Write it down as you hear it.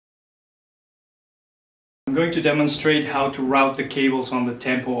I'm going to demonstrate how to route the cables on the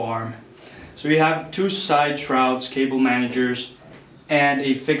tempo arm. So we have two side shrouds, cable managers, and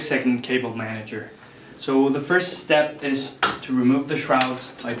a fixed segment cable manager. So the first step is to remove the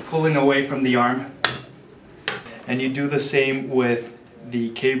shrouds by pulling away from the arm. And you do the same with the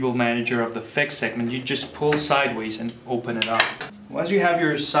cable manager of the fixed segment. You just pull sideways and open it up. Once you have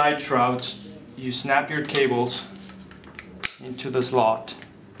your side shrouds, you snap your cables into the slot.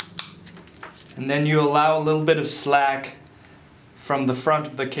 And then you allow a little bit of slack from the front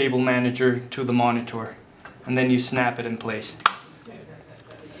of the cable manager to the monitor. And then you snap it in place.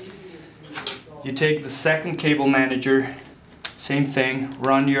 You take the second cable manager, same thing,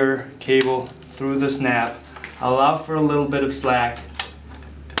 run your cable through the snap, allow for a little bit of slack.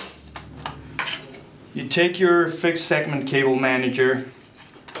 You take your fixed segment cable manager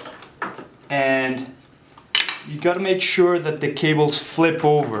and you got to make sure that the cables flip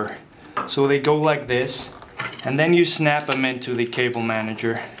over so they go like this, and then you snap them into the cable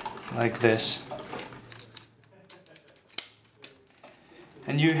manager like this.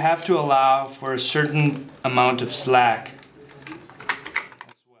 And you have to allow for a certain amount of slack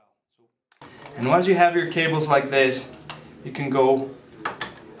as well. And once you have your cables like this, you can go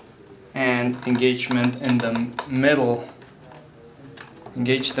and engage them in the middle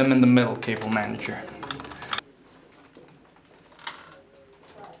cable manager.